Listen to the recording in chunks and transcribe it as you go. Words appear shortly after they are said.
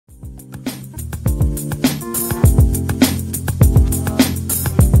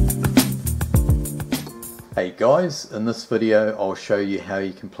Hey guys, in this video I'll show you how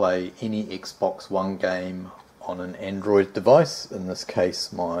you can play any Xbox One game on an Android device, in this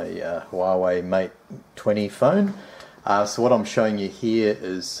case my Huawei Mate 20 phone. So what I'm showing you here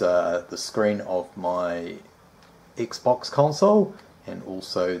is the screen of my Xbox console and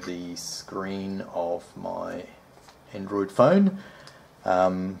also the screen of my Android phone.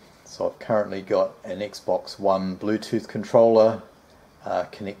 So I've currently got an Xbox One Bluetooth controller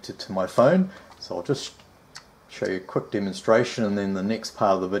connected to my phone. So I'll just show you a quick demonstration, and then the next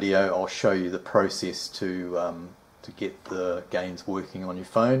part of the video I'll show you the process to get the games working on your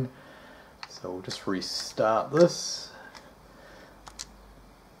phone. So we'll just restart this.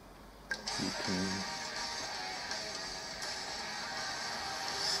 You can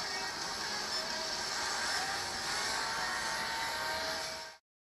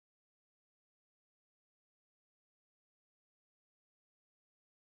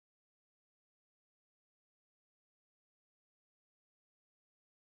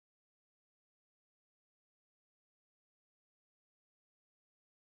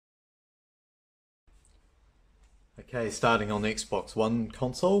Okay, starting on the Xbox One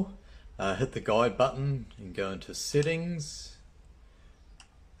console, hit the guide button and go into settings,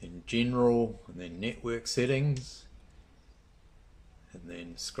 then general, and then network settings, and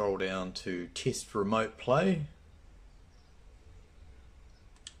then scroll down to test remote play.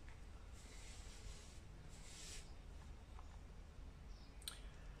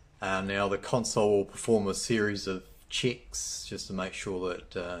 Now the console will perform a series of checks just to make sure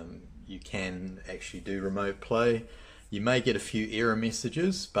that you can actually do remote play. You may get a few error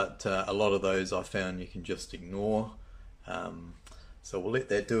messages, but a lot of those I found you can just ignore. So we'll let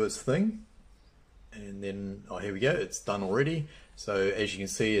that do its thing, and then, oh, here we go, it's done already. So as you can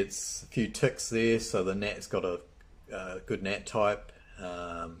see, it's a few ticks there, so the NAT's got a good NAT type,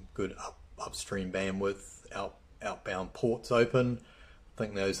 good upstream bandwidth, outbound ports open. I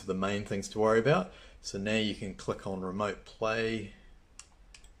think those are the main things to worry about. So now you can click on remote play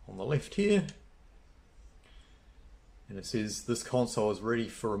on the left here, and it says this console is ready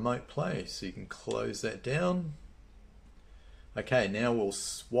for remote play, so you can close that down. Okay, now we'll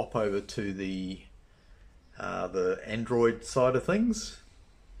swap over to the Android side of things.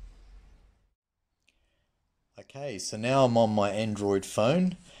 Okay, so now I'm on my Android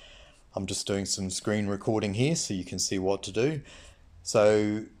phone. I'm just doing some screen recording here so you can see what to do.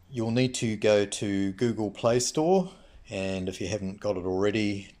 So you'll need to go to Google Play Store, and if you haven't got it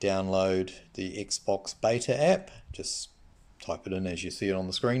already, download the Xbox Beta app. Just type it in as you see it on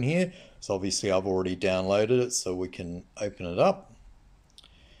the screen here. So obviously I've already downloaded it, so we can open it up.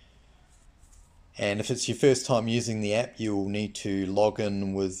 And if it's your first time using the app, you'll need to log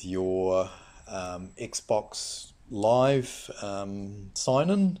in with your Xbox Live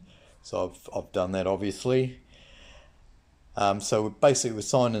sign-in. So I've done that obviously. So basically we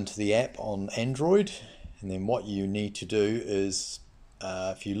sign into the app on Android, and then what you need to do is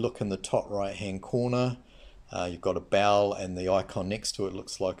if you look in the top right hand corner, you've got a bell and the icon next to it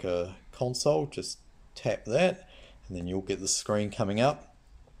looks like a console. Just tap that and then you'll get the screen coming up.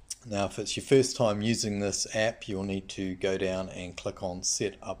 Now if it's your first time using this app, you'll need to go down and click on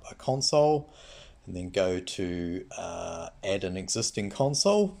set up a console, and then go to add an existing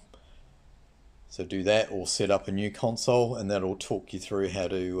console. So do that, or set up a new console, and that'll talk you through how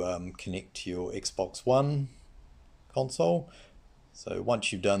to connect to your Xbox One console. So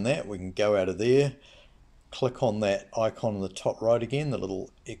once you've done that, we can go out of there, click on that icon on the top right again, the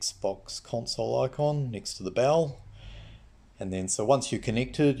little Xbox console icon next to the bell. And then so once you're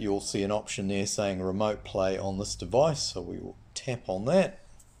connected, you'll see an option there saying remote play on this device. So we will tap on that.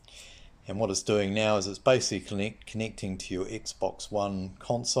 And what it's doing now is it's basically connecting to your Xbox One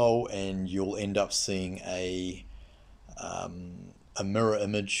console, and you'll end up seeing a mirror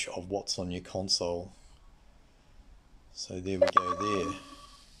image of what's on your console. So there we go there.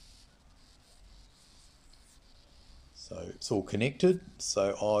 So it's all connected.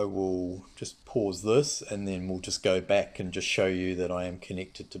 So I will just pause this, and then we'll just go back and just show you that I am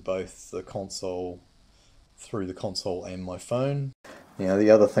connected to both the console, through the console and my phone. Now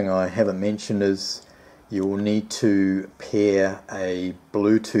the other thing I haven't mentioned is you will need to pair a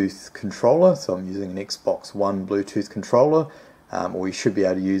Bluetooth controller. So I'm using an Xbox One Bluetooth controller, or you should be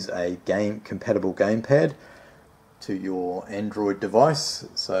able to use a compatible gamepad to your Android device.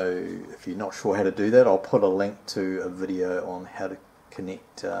 So if you're not sure how to do that, I'll put a link to a video on how to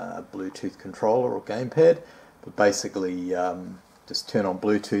connect a Bluetooth controller or gamepad. But basically just turn on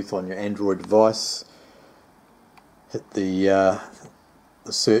Bluetooth on your Android device, hit the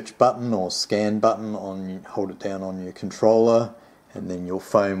search button or scan button, hold it down on your controller, and then your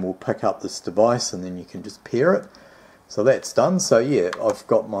phone will pick up this device and then you can just pair it. So that's done. So yeah, I've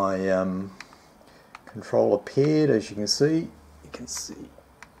got my controller paired, as you can see.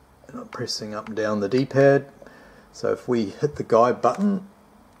 And I'm pressing up and down the D-pad. So if we hit the guide button,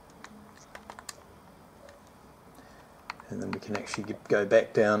 and then we can actually go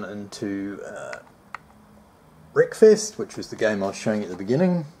back down into Wreckfest, which was the game I was showing you at the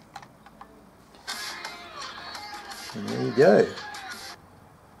beginning. And there you go.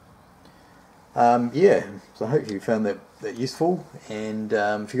 Yeah, so I hope you found that useful, and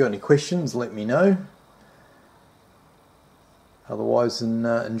if you've got any questions, let me know. Otherwise,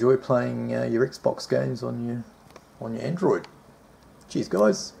 enjoy playing your Xbox games on your Android. Cheers,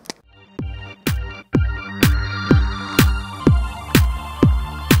 guys.